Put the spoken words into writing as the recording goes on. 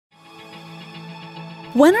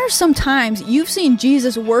When are some times you've seen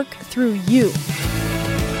Jesus work through you?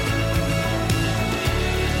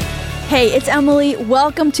 Hey, it's Emily.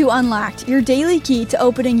 Welcome to Unlocked, your daily key to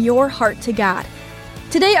opening your heart to God.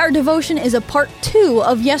 Today, our devotion is a part 2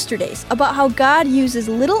 of yesterday's about how God uses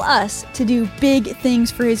little us to do big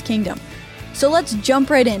things for His kingdom. So let's jump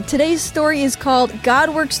right in. Today's story is called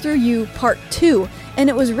God Works Through You, Part 2, and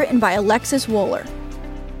it was written by Alexis Wohler.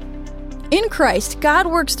 In Christ, God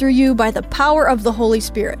works through you by the power of the Holy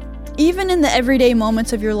Spirit. Even in the everyday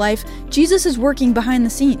moments of your life, Jesus is working behind the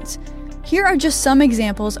scenes. Here are just some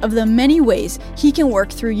examples of the many ways He can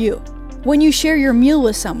work through you. When you share your meal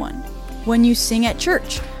with someone, when you sing at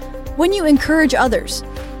church, when you encourage others,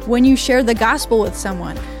 when you share the gospel with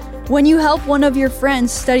someone, when you help one of your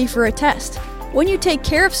friends study for a test, when you take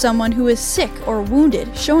care of someone who is sick or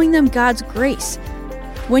wounded, showing them God's grace,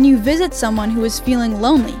 when you visit someone who is feeling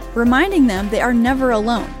lonely, reminding them they are never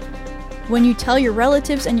alone, when you tell your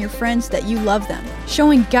relatives and your friends that you love them,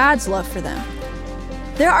 showing God's love for them.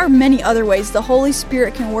 There are many other ways the Holy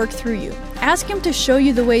Spirit can work through you. Ask Him to show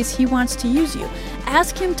you the ways He wants to use you.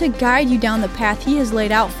 Ask Him to guide you down the path He has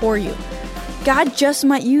laid out for you. God just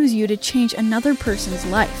might use you to change another person's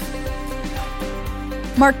life.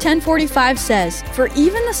 Mark 10:45 says, "For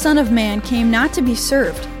even the Son of Man came not to be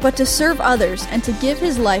served, but to serve others and to give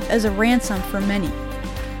His life as a ransom for many."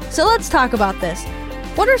 So let's talk about this.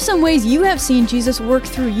 What are some ways you have seen Jesus work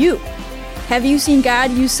through you? Have you seen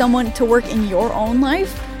God use someone to work in your own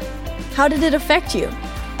life? How did it affect you?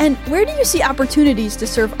 And where do you see opportunities to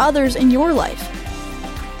serve others in your life?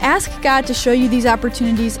 Ask God to show you these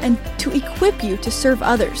opportunities and to equip you to serve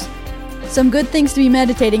others. Some good things to be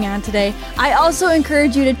meditating on today. I also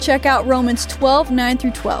encourage you to check out Romans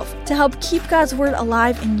 12:9-12 to help keep God's Word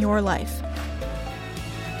alive in your life.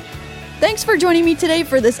 Thanks for joining me today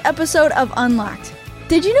for this episode of Unlocked.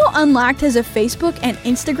 Did you know Unlocked has a Facebook and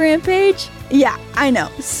Instagram page? Yeah, I know.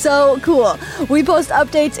 So cool. We post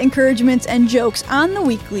updates, encouragements, and jokes on the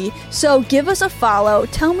weekly, so give us a follow,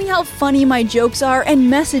 tell me how funny my jokes are, and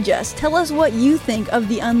message us. Tell us what you think of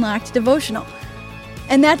the Unlocked devotional.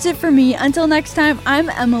 And that's it for me. Until next time, I'm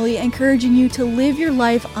Emily, encouraging you to live your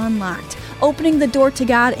life unlocked, opening the door to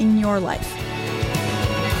God in your life.